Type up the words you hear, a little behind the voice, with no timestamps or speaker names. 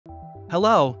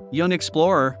Hello, young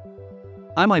explorer.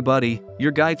 I'm iBuddy,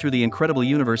 your guide through the incredible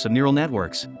universe of neural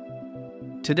networks.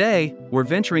 Today, we're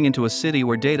venturing into a city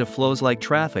where data flows like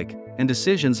traffic, and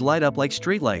decisions light up like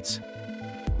streetlights.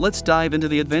 Let's dive into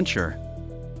the adventure.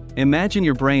 Imagine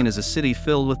your brain as a city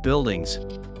filled with buildings.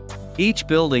 Each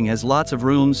building has lots of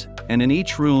rooms, and in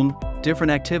each room,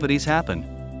 different activities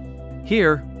happen.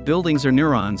 Here, buildings are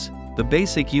neurons, the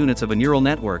basic units of a neural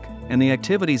network, and the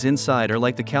activities inside are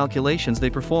like the calculations they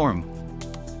perform.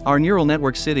 Our neural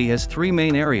network city has three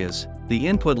main areas: the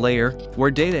input layer, where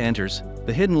data enters,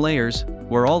 the hidden layers,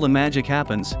 where all the magic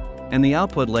happens, and the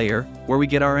output layer, where we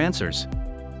get our answers.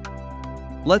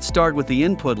 Let's start with the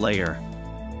input layer.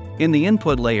 In the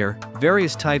input layer,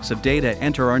 various types of data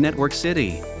enter our network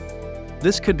city.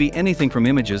 This could be anything from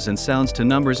images and sounds to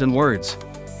numbers and words.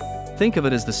 Think of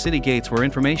it as the city gates where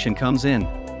information comes in.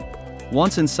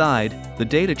 Once inside, the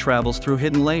data travels through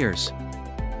hidden layers.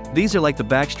 These are like the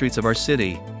backstreets of our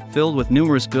city, filled with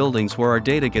numerous buildings where our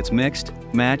data gets mixed,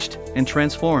 matched, and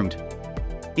transformed.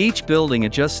 Each building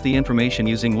adjusts the information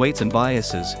using weights and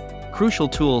biases, crucial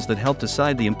tools that help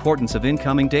decide the importance of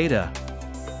incoming data.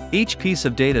 Each piece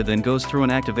of data then goes through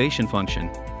an activation function,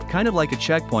 kind of like a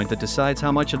checkpoint that decides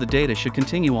how much of the data should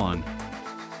continue on.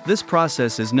 This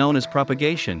process is known as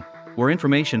propagation, where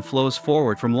information flows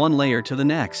forward from one layer to the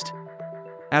next.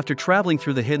 After traveling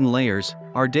through the hidden layers,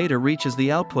 our data reaches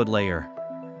the output layer.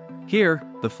 Here,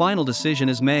 the final decision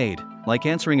is made, like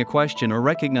answering a question or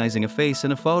recognizing a face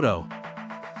in a photo.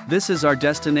 This is our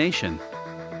destination.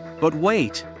 But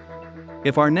wait!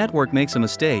 If our network makes a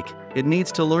mistake, it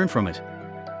needs to learn from it.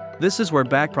 This is where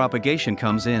backpropagation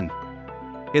comes in.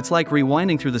 It's like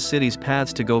rewinding through the city's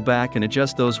paths to go back and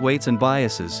adjust those weights and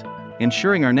biases,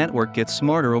 ensuring our network gets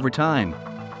smarter over time.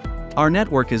 Our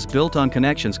network is built on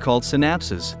connections called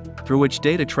synapses, through which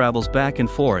data travels back and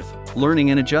forth,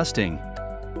 learning and adjusting.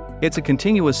 It's a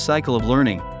continuous cycle of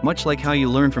learning, much like how you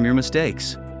learn from your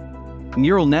mistakes.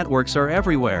 Neural networks are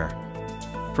everywhere.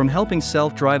 From helping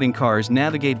self-driving cars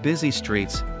navigate busy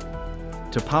streets,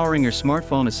 to powering your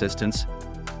smartphone assistants,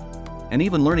 and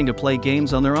even learning to play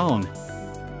games on their own.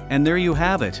 And there you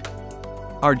have it.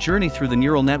 Our journey through the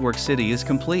neural network city is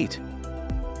complete.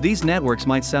 These networks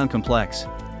might sound complex,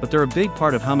 but they're a big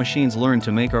part of how machines learn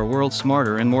to make our world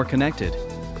smarter and more connected.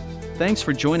 Thanks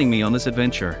for joining me on this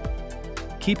adventure.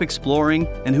 Keep exploring,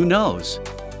 and who knows?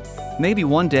 Maybe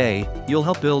one day, you'll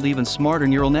help build even smarter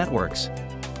neural networks.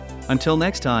 Until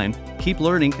next time, keep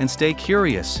learning and stay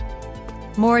curious.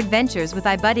 More adventures with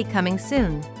iBuddy coming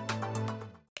soon.